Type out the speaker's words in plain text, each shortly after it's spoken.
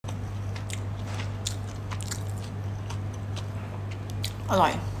อร่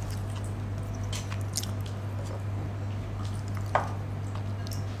อย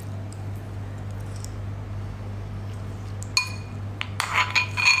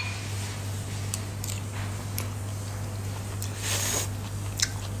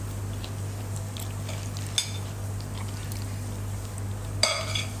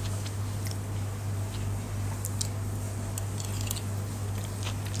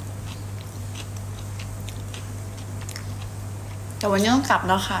แต่วันนี้ต้องกลับแ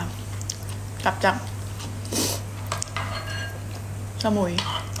ล้วค่ะกลับจากสมุย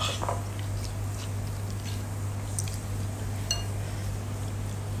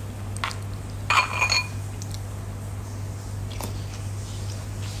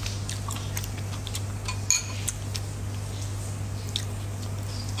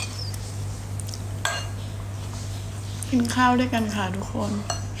กินข้าวด้วยกันค่ะทุกคน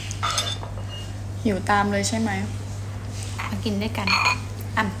หิวตามเลยใช่ไหมมากินด้วยกัน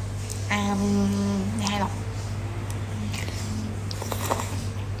ไม่ให้หรอก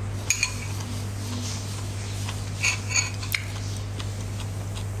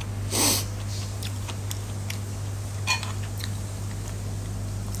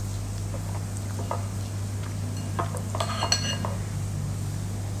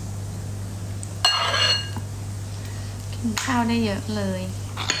กินข้าวได้เยอะเลย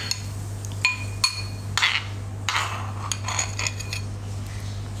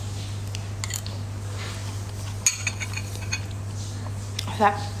ค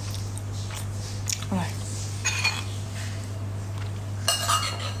รับอร่อย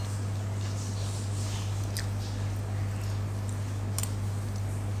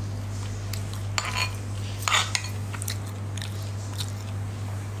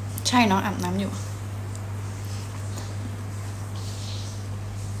ใช่น้องอาบน้ำอยู่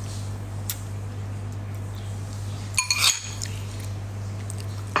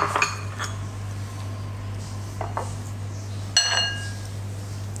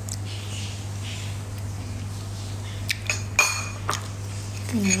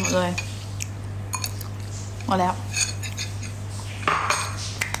หมดเลยหมดแล้ว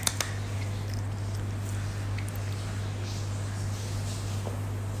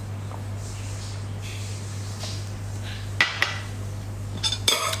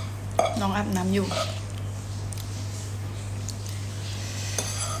น้องอาบน้ำอยู่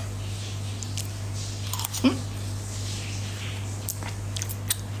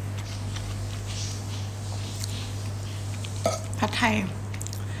ผัดไทย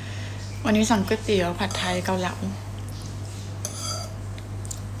วันนี้สั่งก๋วยเตี๋ยวผัดไทยเกาเหลา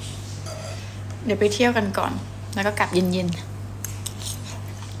เดี๋ยวไปเที่ยวกันก่อนแล้วก็กลับเย็นๆ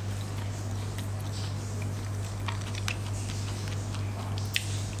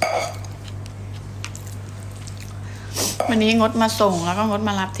วันนี้งดมาส่งแล้วก็งดม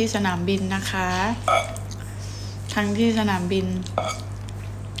ารับที่สนามบินนะคะทั้งที่สนามบิน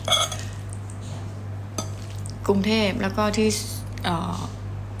กรุงเทพแล้วก็ที่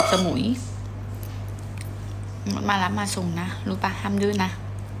สมุยมารับมาส่งนะรู้ปะห้ามดื้อนะ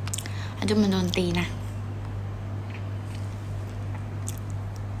อาจจะมันโดนตีนะ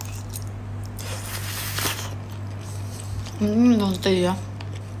มันโดนตีอ่ะ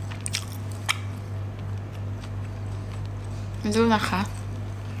ไม่ดื้อนะคะ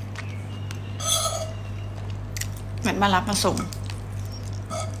เหมือนมารับมาส่ง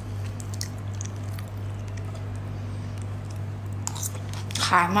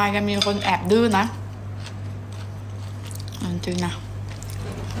ขายมายังมีคนแอบดื้อนะจริงนะ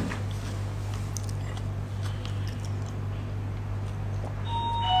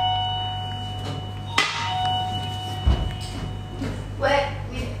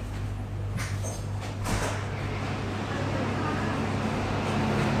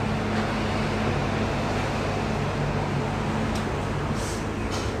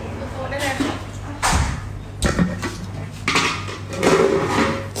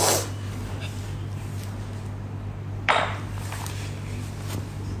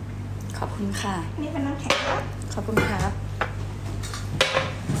ขอบคุณค่ะนี่เป็นน้ำแข็งขอบคุณครับ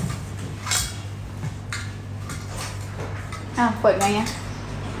เปิดไงเนี่ย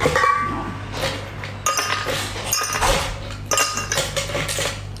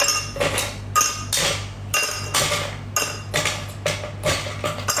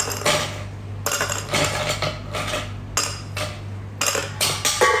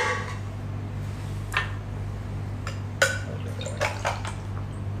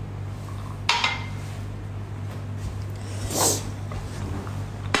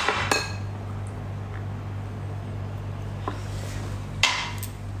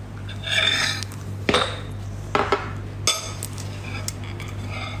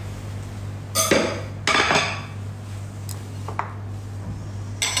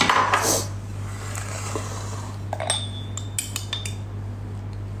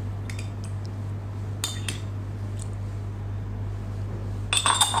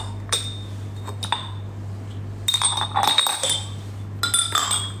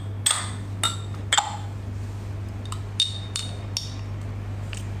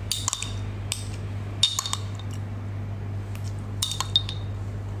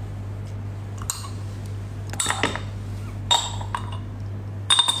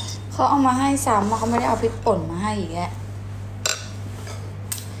เขาเอามาให้ซ้ำเขาไม่ได้เอาพริกป่นมาให้อีกแล้ว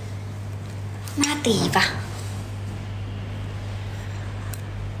หน้าตีปะ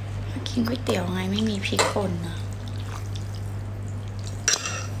กินก๋วยเตี๋ยวไงไม่มีพริกป่นนะ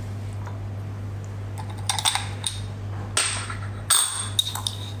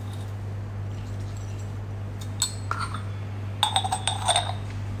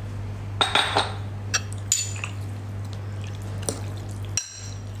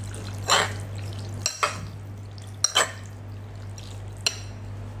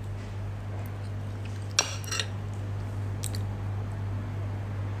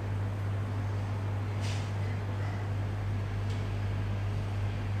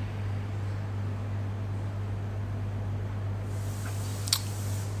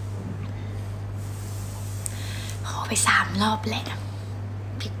ไป3 รอบแหละ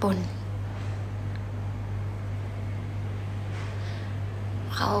พริกป่น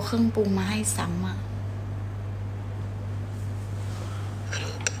เขาเอาเครื่องปรุงมาให้ซ้ำอ่ะ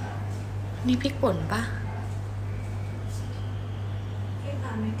นี่พริกป่นปะพี่พ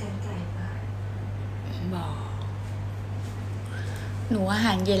าไม่แกงไก่ปะบอกหนูอาห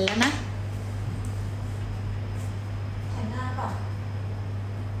ารเย็นแล้วนะแต่หน้าปะ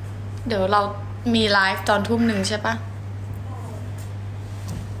เดี๋ยวเรามีไลฟ์ตอน1 ทุ่มใช่ปะ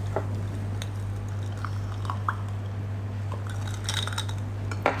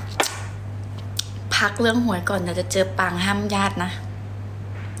พักเรื่องหวยก่อนเดี๋ยวจะเจอปางห้ามญาตินะ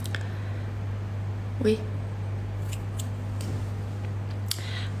อุ๊ย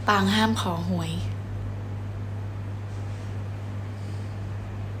ปางห้ามขอหวย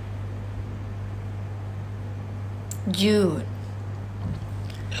ยืด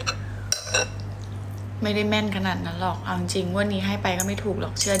ไม่ได้แม่นขนาดนั้นหรอกเอาจริงวันนี้ให้ไปก็ไม่ถูกหร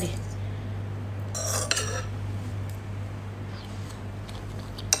อกเชื่อดิ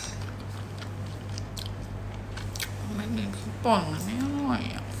ไม่มีพริกป่นมันไม่อร่อย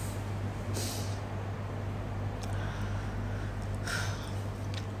อ่ะ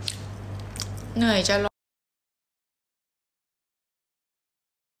เหนื่อยจะ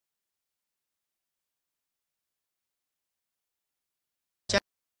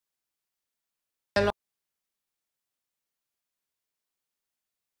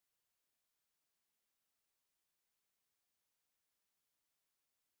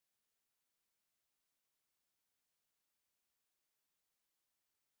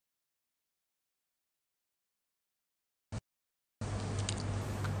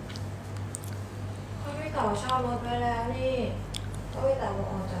ต่อเช่ารถไว้แล้วนี่ก็ไปต่อ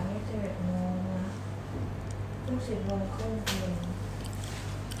ออกจากนี่11 โมงนะเพิ่ง10 โมงครึ่งเอง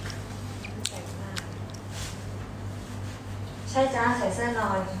แต่งหน้าใช่จ้าใส่เสื้อนอ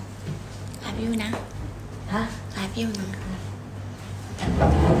นไลฟ์อยู่นะฮะไลฟ์อยู่นะ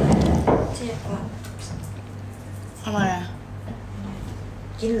เจ็บก่อนทำไมอ่ะ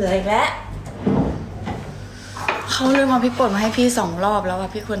กินเหลืออีกแล้วเขาเลยมาพริกป่นมาให้พี่2 รอบแล้วอ่ะ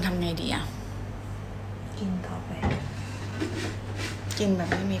พี่ควรทำไงดีอ่ะกินต่อไปกินแบบ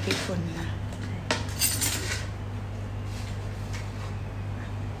ไม่มีพริกป่นนะ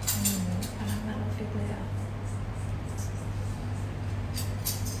พลังงานเราฟิกเลยอ่ะ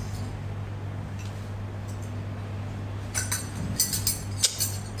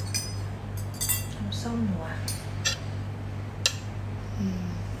น้ำส้มหนูอ่ะ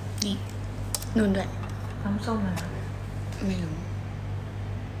นี่นุ่นด้วยน้ำส้มอะไรไม่รู้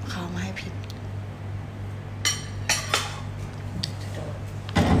เขามาให้ผิด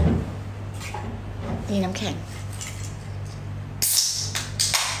มีน้ำแข็ง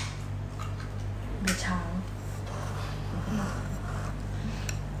มีช้าง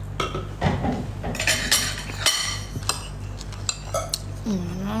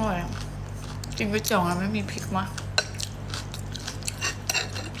อร่อยจริงก๋วยเตี๋ยวไม่มีพริกมาก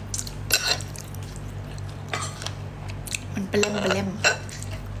มันเป็นเล่ม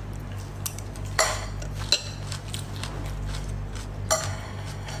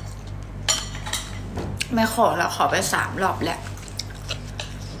ไม่ขอแล้วขอไป3 รอบแล้ว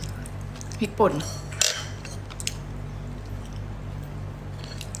พริกป่น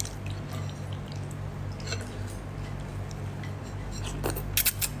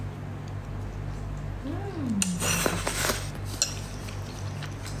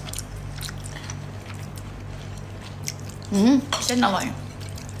เส้นอร่อย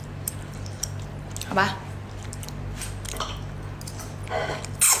เอาปะ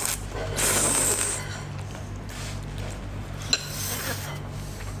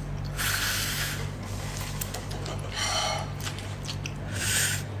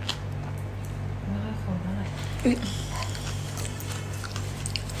ไม่ค่อยคนเท่าไหร่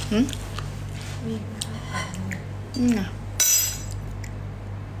มีข้าวผัด นี่ไง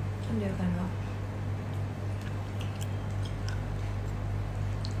อันเดียวกันวะ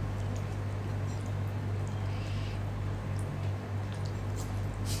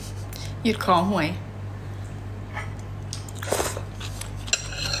หยุดขอหวย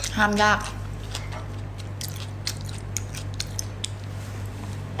ห้ามยาก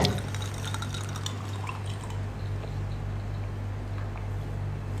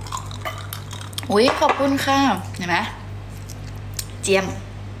อุ๊ยขอบคุณค่ะเห็นไหมเจียม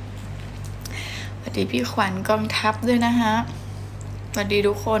สวัสดีพี่ขวัญกองทัพด้วยนะฮะสวัสดี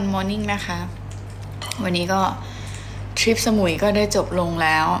ทุกคนมอร์นิ่งนะคะ วันนี้ก็ทริปสมุยก็ได้จบลงแ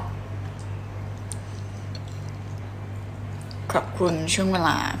ล้วขอบคุณช่วงเวล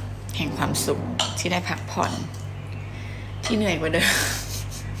าแห่งความสุขที่ได้พักผ่อนที่เหนื่อยกว่าเดิม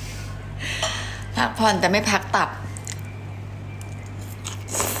พักผ่อนแต่ไม่พักตับ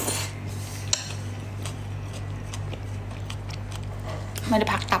ไม่ได้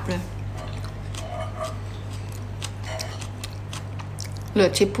พักตับเลยเหลือ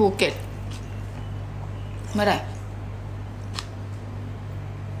ทริปภูเก็ตเมื่อไหร่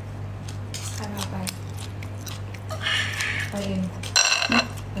ใครพาไปไปเอง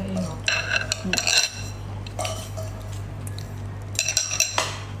ไปเองเหรอ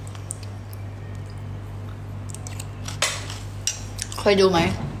เคยดูไหม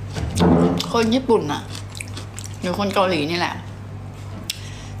คนญี่ปุ่นอะหรือคนเกาหลีนี่แหละ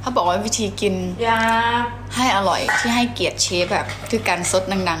เขาบอกว่าวิธีกิน ยา ให้อร่อยที่ให้เกียรติเชฟแบบคือการซด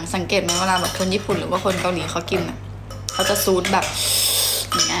ดังๆสังเกตไหมเวลาแบบคนญี่ปุ่นหรือว่าคนเกาหลีเขากินอ่ะเขาจะซูดแบบ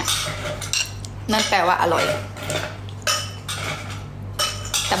อย่างเงี้ยนั่นแปลว่าอร่อย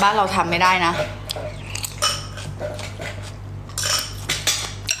แต่บ้านเราทำไม่ได้นะ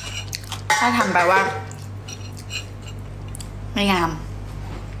ถ้าทำแปลว่าไม่งาม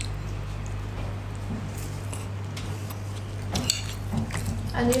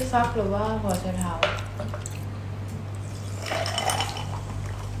อันนี้ฟักหรือว่าหัวไชเท้า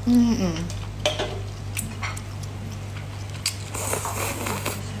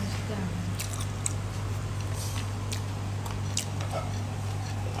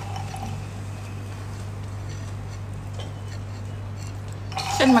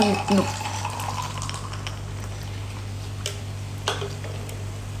เส้นมันหนุบ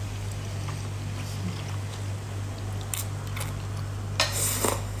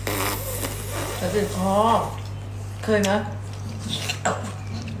แต่ติดคอเคยไหม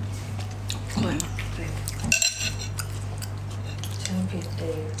เหมือน ฉันผิดเอ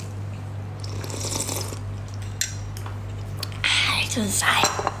ง จนสาย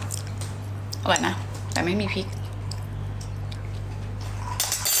อร่อยนะแต่ไม่มีพริก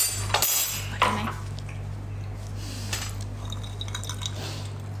ได้ไหม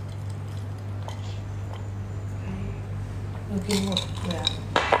หนูกินหมดเลยอ่ะ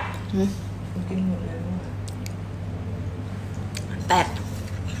หนูกินหมดเลยลูก แปด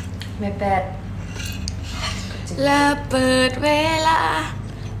ไม่แปด และเปิดเวลา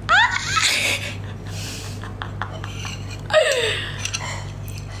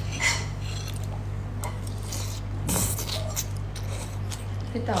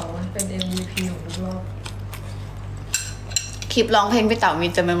พี่เต๋อมันเป็น MVP ของทุกรอบ คลิปร้องเพลงพี่เต๋ามี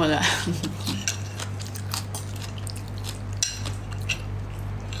เต็มไปหมดเลย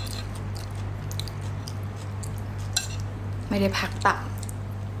ไม่ได้พักตับ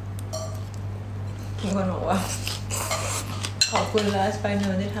มีคนบอกว่า ขอบคุณไลฟ์ไปเนอ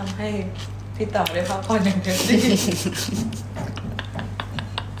ร์ที่ทำให้พี่เต๋อได้พักผ่อนอย่างเต็มที่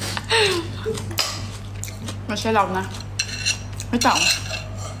ไม่ใช่เรานะพี่เต๋า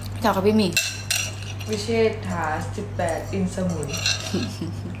กับพี่หมี วิเชษฐา18อินสมุย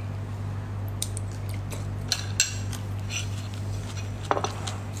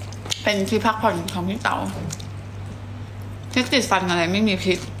เป็นที่พักผ่อนของพี่เต๋าเทคติดฟันอะไรไม่มี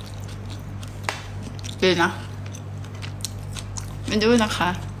พิษดีนะไม่ดื้อนะคะ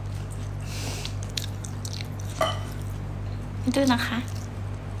ไม่ดื้อนะคะ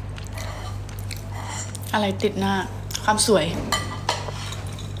อะไรติดหน้าความสวย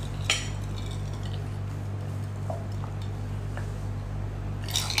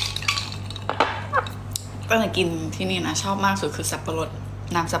ก็เลยกินที่นี่นะชอบมากสุดคือสับปะรด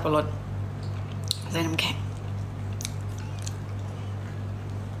น้ำสับปะรดใส่น้ำแข็ง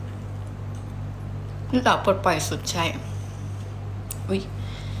นี่ต่อปลดปล่อยสุดใช่อุ๊ย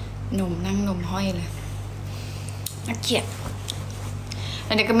นมนั่งนมห้อยเลยน่าเกลียด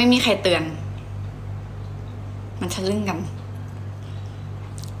อันนี้ก็ไม่มีใครเตือนมันทะลึ่งกัน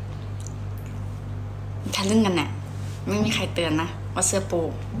น่ะไม่มีใครเตือนนะ ว่าเสื้อปู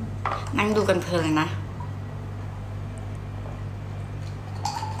นั่งดูกันเพลินเลยนะ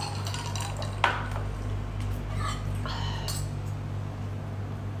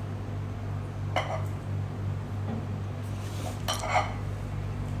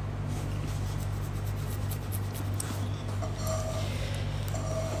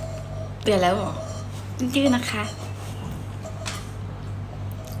เตือนแล้วเหรอดื้อนะคะ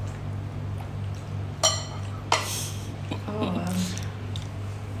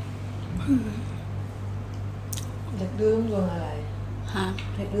เด็กดื้อโดนอะไรฮะ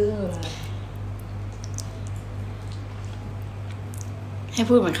เด็กดื้อโดนอะไรให้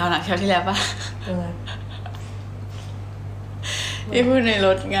พูดเหมือนเขาหนักเช้าที่แล้วปะอะไรให้พูดในร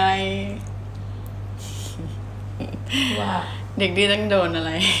ถไงว่าเด็กดื้อต้องโดนอะไ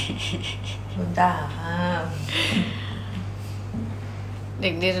รโดนด่าค่ะเด็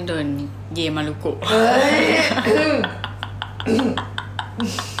กดื้อจะโดนเยมารุกุเฮ้ย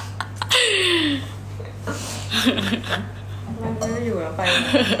มันไม่ได้อยู่แล้วไป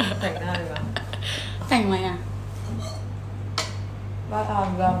แต่งหน้าดีกว่าแต่งไหมอ่ะว่าตาม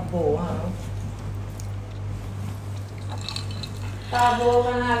ลำโบฮะตาโบ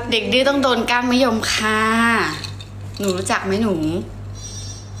กันนะเด็กดื้อต้องโดนก้านมะยมค่ะหนูรู้จักไหมหนู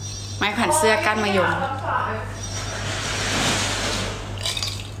ไม้แขวนเสื้อก้านมะยม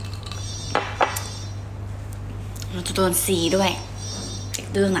เราจะโดนสีด้วยเด็ก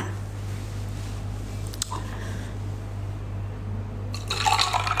ดื้อน่ะ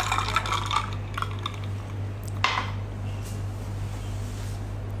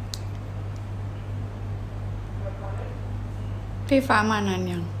พี่ฟ้ามานาน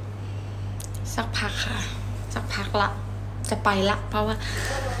ยังสักพักค่ะสักพักละจะไปละเพราะว่า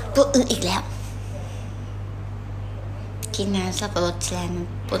ตัวอึอีกแล้วกินน้ำสับปะรดแลน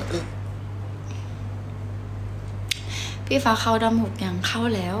ปวดอึพี่ฟ้าเข้าดำหกยังเข้า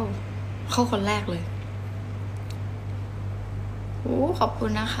แล้วเข้าคนแรกเลยโอ้ขอบคุ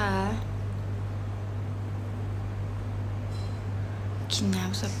ณนะคะกินน้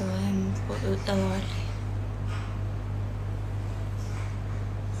ำสับปะรดปวดอึตลอดเลย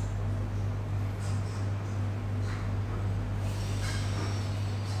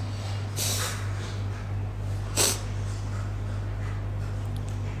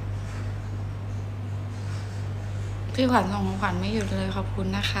พี่ขวัญส่งของขวัญไม่หยุดเลยขอบคุณ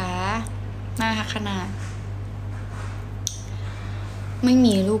นะคะน่ารักขนาดไม่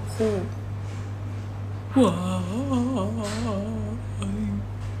มีรูปคู่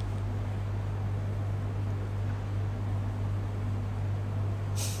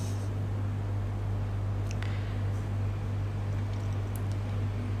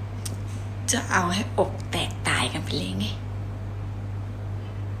จะเอาให้อกแตกตายกันไปเลยไง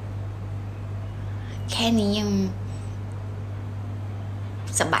แค่นี้ยัง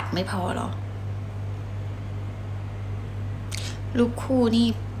สะบัดไม่พอหรอรูปคู่นี่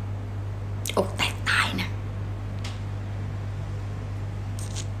อกแตกตายนะ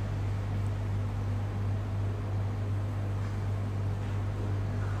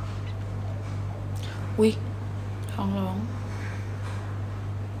อุ๊ยท้องร้อง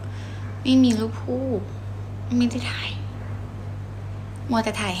ไม่มีรูปคู่ไม่ได้ถ่ายมัวแ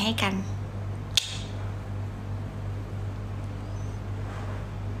ต่ถ่ายให้กัน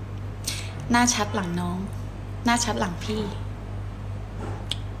หน้าชัดหลังน้องหน้าชัดหลังพี่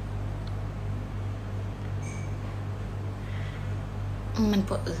มันป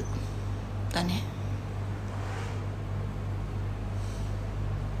วดอึตอนนี้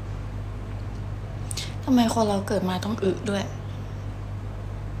ทำไมคนเราเกิดมาต้องอึด้วย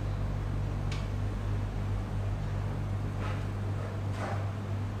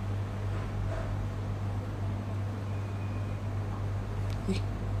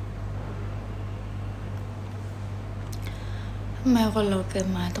ทำไมคนเราเกิด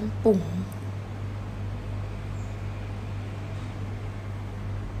มาต้องปุ่ม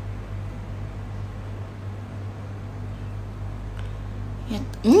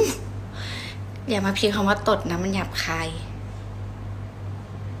อย่ามาพิมพ์คำว่าตดนะมันหยาบคาย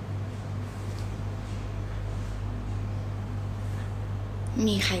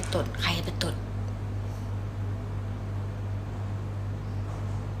มีใครตดใครไปตด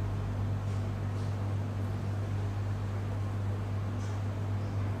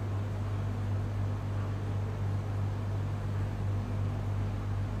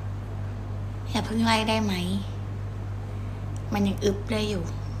อย่าเพิ่งไล่ได้ไหมมันยังอึบได้อยู่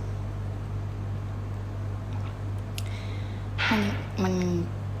มัน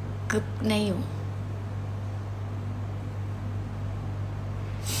กึบได้อยู่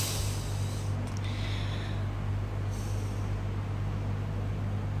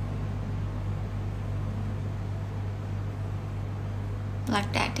รัก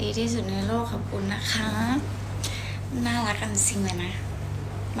แดดดีที่สุดในโลกขอบคุณนะคะน่ารักกันจริงเลยนะ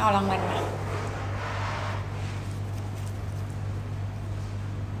มาเอารางวัลมา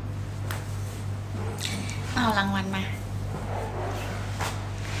เอารางวัลมา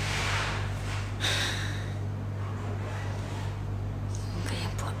ก็ยั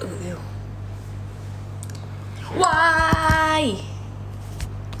งปวดอยู่วาย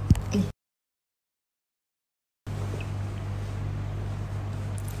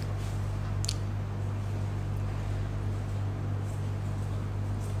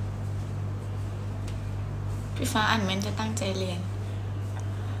พี่ฟ้าอ่านเม้นจะตั้งใจเรียน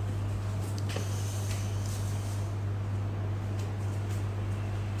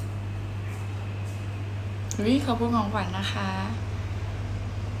วิขอบคุณของขวัญนะคะ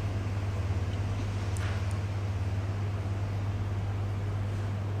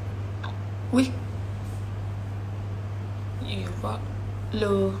อุ้ยอยู่ก็เล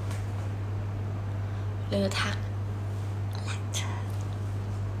อทักรักเธอ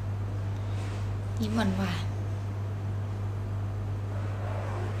ยิ้มหวาน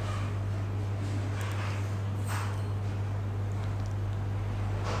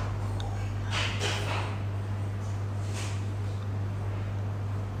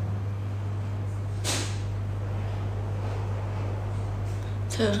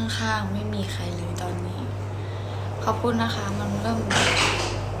เธอข้างๆไม่มีใครเลยตอนนี้ขอบคุณนะคะมันเริ่ม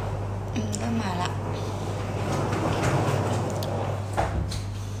มาละ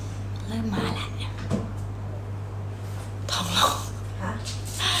ท้องร้องฮะ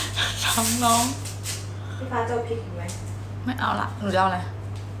ท้องร้องพี่ฟ้าจะเอาพริกไหมไม่เอาละหนูจะเอาอะไร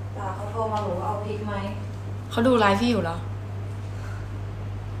เขาโทรมาหนูว่าเอาพริกไหมเขาดูไลฟ์พี่อยู่เหรอ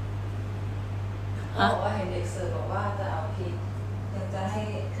เขาบอกว่าเห็นเด็กเสิร์ฟบอกว่าจะเอาพริกยังจะให้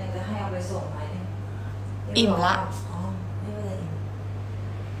เอาไปส่งไหมอิ่มละอ๋อไม่เป็นไร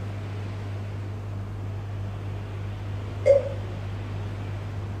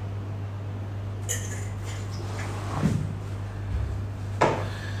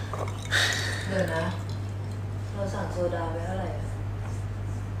เดี๋ยวนะเราสั่งโซดาไปเท่าไหร่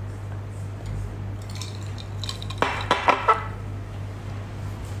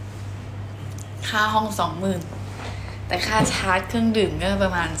ค่าห้อง20,000แต่ค่าชาร์จเครื่องดื่มก็ปร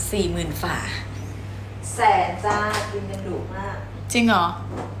ะมาณ40,000 ฝ่าแสนจ้ากินกันดุมากจริงเหรอ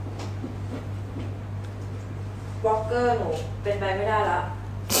วอล์กเกอร์หนูเป็นไปไม่ได้ละ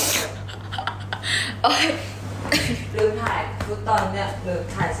โอ๊ยลืมถ่ายฟุตตอนเนี่ยลืม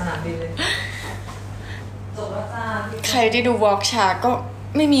ถ่ายสนามบินเลยจบแล้วจ้าใครที่ดูวอล์กชาก็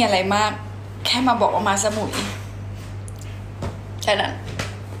ไม่มีอะไรมากแค่มาบอกว่ามาสมุยแค่นั้น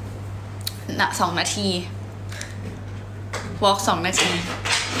2 นาทีวอล์ก2 นาที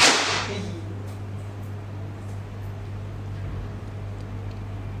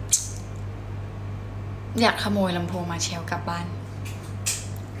อยากขโมยลำโพงมาเชลกลับบ้าน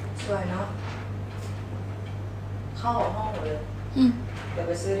สวยเนาะเข้าห้องหมดเลยเดี๋ยวไ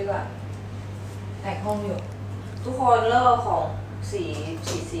ปซื้อดีกว่าแต่งห้องอยู่ทุกคนเลิกของ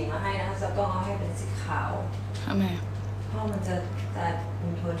สีมาให้นะคะจะต้องเอาให้เป็นสีขาวทำไมห้องมันจะเป็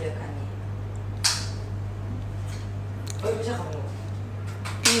นโทนเดียวกันนี้ไม่ใช่ของหนู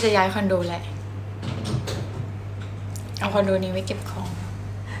พี่จะย้ายคอนโดแหละเอาคอนโดนี้ไว้เก็บของ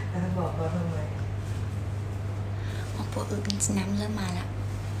แล้วบอกว่าทำไมปวดน้ำเริ่มมาแล้ว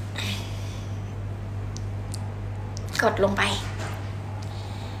กดลงไป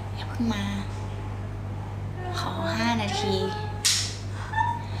อย่าเพิ่งมาขอ5 นาที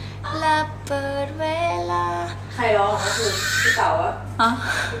และเปิดเวลาใครร้องก็คือพี่เต๋าอะ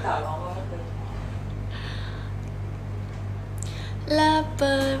พี่เต๋าร้องว่าก็คือและเ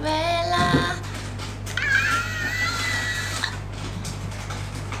ปิดเวลา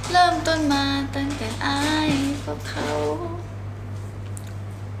เริ่มต้นมาตั้งแต่อายพวกเขา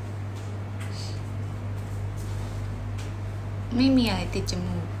ไม่มีอะไรติดจ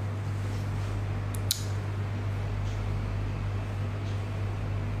มูก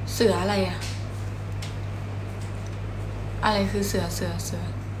เสืออะไรอะอะไรคือเสือเสือ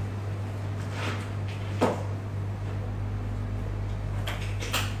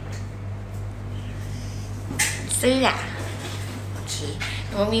โอเคห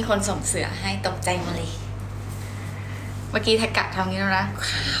รือว่ามีคนส่งเสือให้ตกใจมาเลยเมื่อกี้ถ้ากะทำงี้แล้วนะ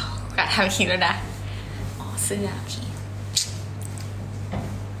กะทำงี้แล้วนะอ๋อเสื้อโอเค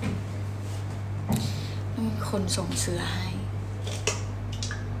มีคนส่งเสือให้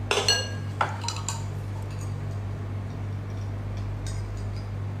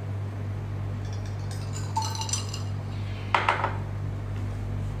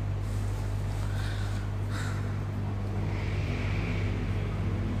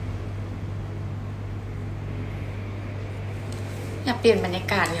ากเปลี่ยนบรรยา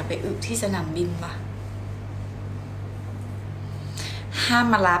กาศอยากไปอึที่สนามบินปะห้าม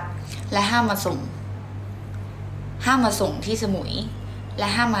มารับและห้ามมาส่งที่สมุยและ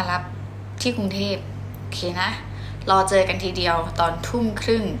ห้ามมารับที่กรุงเทพโอเคนะรอเจอกันทีเดียวตอนทุ่มค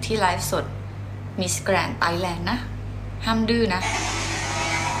รึ่งที่ไลฟ์สดมิสแกรนด์ไทยแลนด์นะห้ามดื้อนะ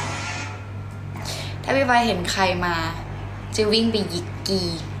ถ้าพี่ไปเห็นใครมาจะวิ่งไปหยิกกี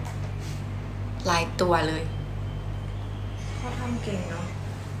ลายตัวเลยเขาทำเก่งเนาะ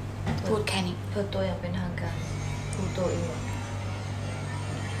พูดแค่นี้เปิดตัวอย่างเป็นทางการดูตัวเอง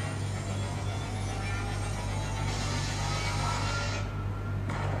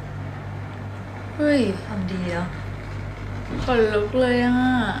เฮ้ยทำดีเนาะขนลุกเลยอ่ะ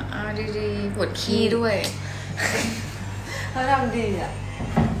ดีๆปวดขี้ด้วยเขาทำดีอ่ะ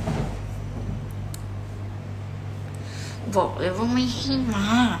บอกเลยว่าไม่ให้มา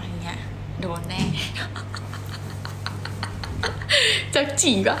อย่างเงี้ยโดนแน่จะ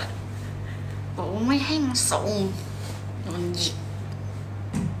จีบอ่ะบอกว่าไม่ให้มาส่งโดนหยิก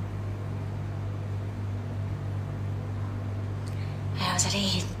แล้วจะได้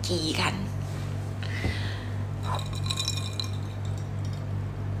เห็นจีกัน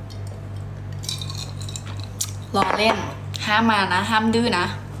รอเล่นห้ามมานะห้ามดื้อนะ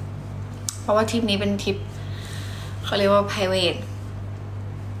เพราะว่าทริปนี้เป็นทริปเขาเรียกว่า private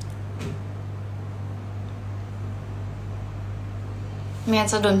แม่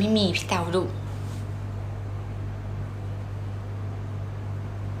จะโดนพี่เต๋าดุ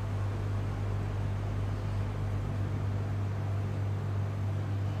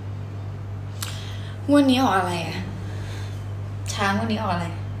งวดนี้ออกอะไรอ่ะช้างวดนี้ออกอะไร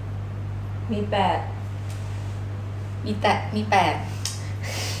มี8มี8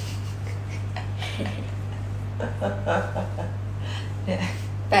เนี่ย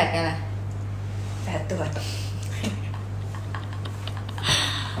8กันละ8ตรวจ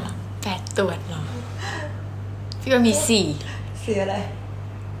8ตรวจเหรอพี่ว่ามี4อะไร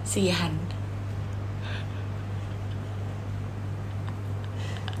4หัน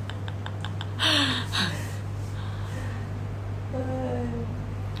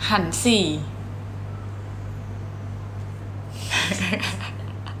หัน4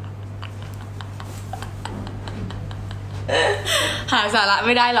หาสาระไ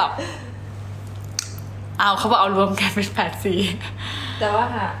ม่ได้หรอกเขาบอกเอารวมกันเป็น8-4แต่ว่า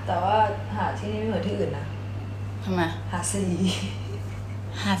หาที่นี่ไม่เหมือนที่อื่นนะทำไมหา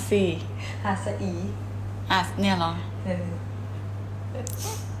4หา4เนี่ยเหรอ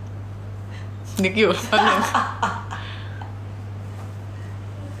นึกอยู่แป๊บนึง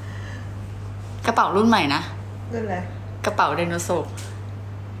กระเป๋ารุ่นใหม่นะรุ่นอะไรกระเป๋าไดโนเสาร์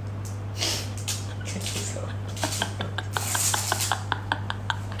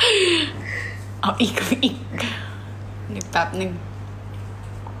เอาอีกนึกแป๊บนึง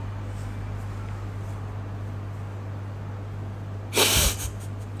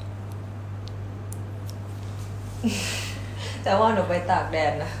แต่ว่าหนูไปตากแด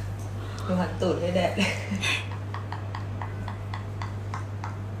ดนะหนูหันตูดให้แดดเลย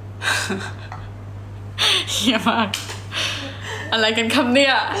เฮี้ยมากอะไรกันคำเนี่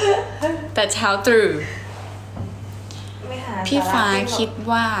ยแต่เช้าตรู่พี่ฟ้าคิด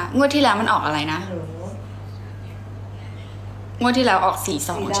ว่างวดที่แล้วมันออกอะไรนะงวดที่แล้วออก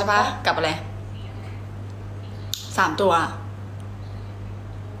42ใช่ปะกับอะไร3ตัว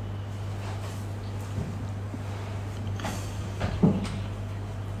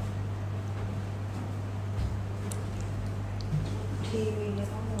ทีวีใน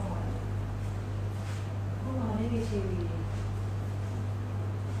ห้องนอนไม่มีทีวี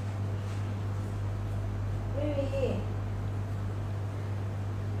ไม่มี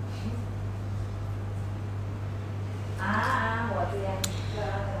หัวเตียง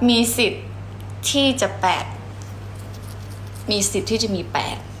มีสิทธิ์ที่จะมีสิทธิ์ที่จะมี8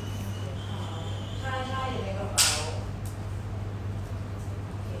ใช่อยู่ในกระเป๋า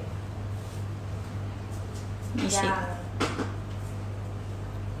มีสิทธิ์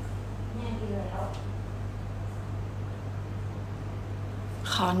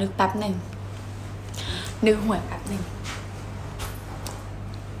ขอนึกแป๊บหนึ่งนึกหวยแป๊บหนึ่ง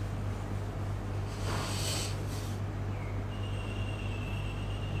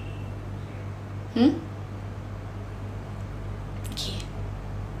โอเค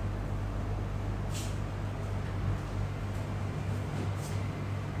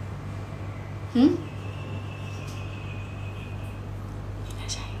ไม่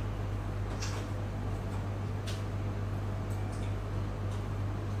ใช่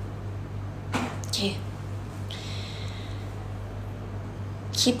โอเค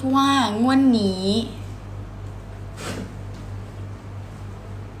คิดว่างวดนี้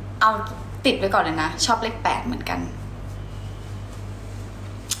เอาติดไว้ก่อนเลยนะชอบเลข8เหมือนกัน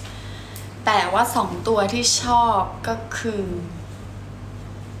แต่ว่า2ตัวที่ชอบก็คือ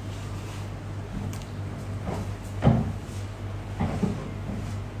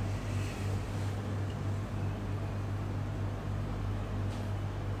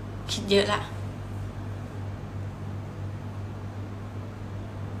คิดเยอะละ95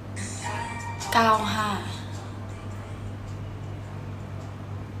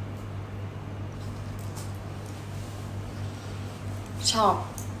ชอบ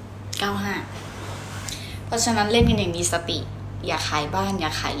95เพราะฉะนั้นเล่นกันอย่างมีสติอย่าขายบ้านอย่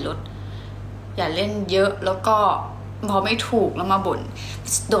าขายรถอย่าเล่นเยอะแล้วก็พอไม่ถูกแล้วมาบ่น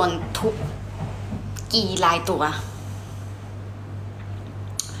โดนทุบกี่ลายตัว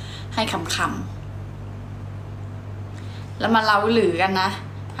ให้คำแล้วมาเล้าหลือกันนะ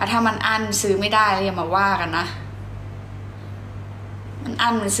ถ้ามันอั้นซื้อไม่ได้อย่ามาว่ากันนะมัน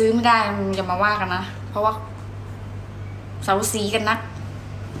อั้นมันซื้อไม่ได้อย่ามาว่ากันนะเพราะว่าเซาซีกันนัก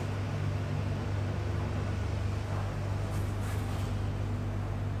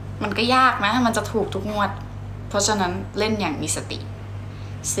มันก็ยากนะมันจะถูกทุกงวดเพราะฉะนั้นเล่นอย่างมีสติ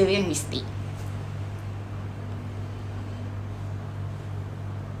ซื้ออย่างมีสติ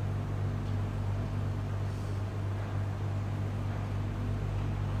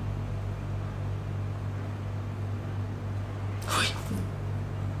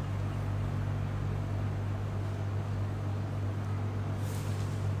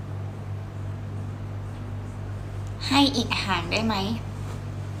ให้อีกห่างได้ไหม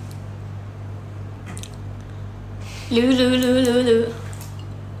หรือ81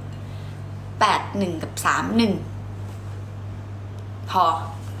กับ31พ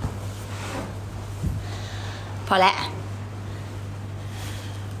อแล้ว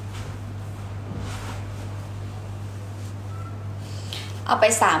เอาไป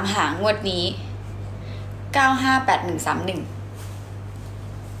3หางงวดนี้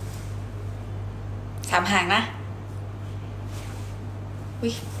958131 3หางนะ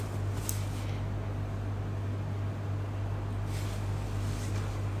อุ๊ย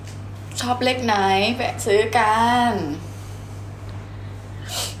ชอบเลขไหนไปซื้อกัน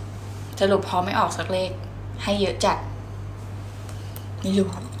สรุปพอไม่ออกสักเลขให้เยอะจัดไม่รู้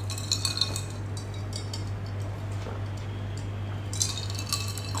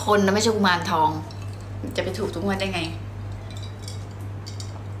คนนะไม่ใช่กุมารทองจะไปถูกทุกงวดได้ไง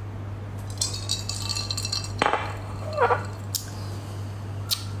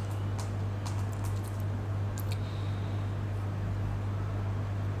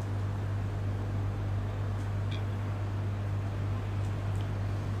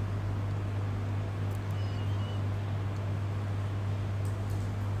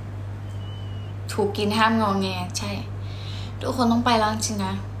ถูกกินห้ามงอแงใช่ทุกคนต้องไปแล้วจริงน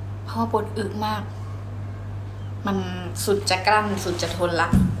ะเพราะว่าปวดอึมากมันสุดจะกลั้นสุดจะทนละ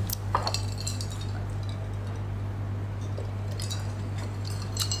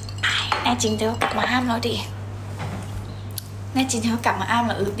แน่จริงเธอกลับมาห้ามเราดิแน่จริงเธอกลับมาห้ามเ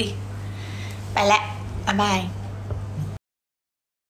ราดิไปแล้วบ๊ายบาย